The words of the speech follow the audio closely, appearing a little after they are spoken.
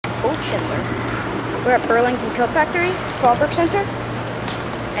Schindler. We're at Burlington Coat Factory, Fallbrook Center,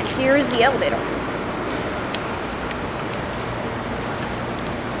 and here is the elevator.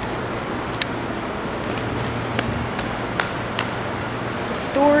 The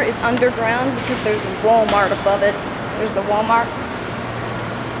store is underground because there's a Walmart above it. There's the Walmart.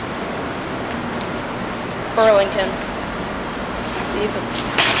 Burlington. Let's see if it...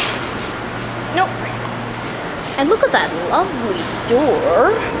 Nope. And look at that lovely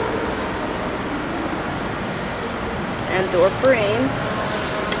door. And door frame.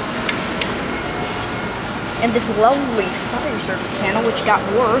 And this lovely fire service panel, which got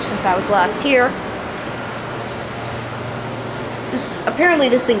worse since I was last here. Apparently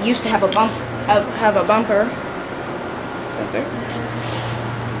this thing used to have a bumper sensor.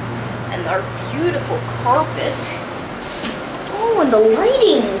 And our beautiful carpet. Oh, and the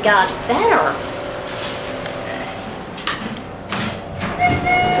lighting got better.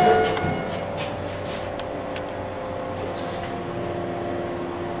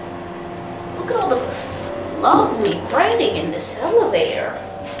 Look at all the lovely writing in this elevator,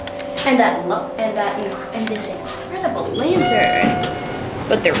 and this incredible lantern.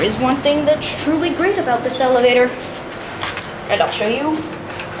 But there is one thing that's truly great about this elevator, and I'll show you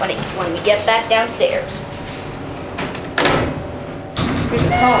when we get back downstairs. Here's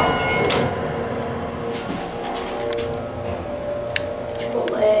the phone.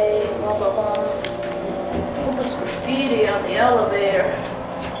 Chipotle, blah blah blah. All this graffiti on the elevator.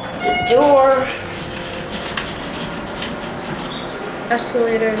 The door.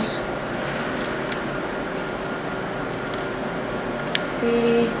 Escalators.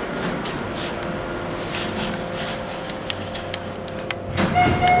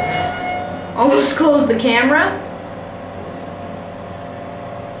 Almost closed the camera.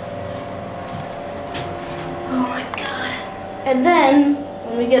 Oh my god. And then,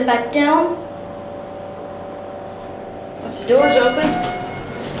 when we get back down, once the door's open,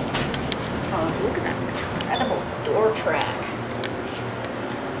 oh, look at that incredible door track.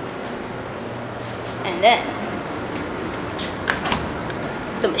 And then,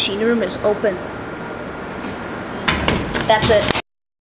 the machine room is open. That's it.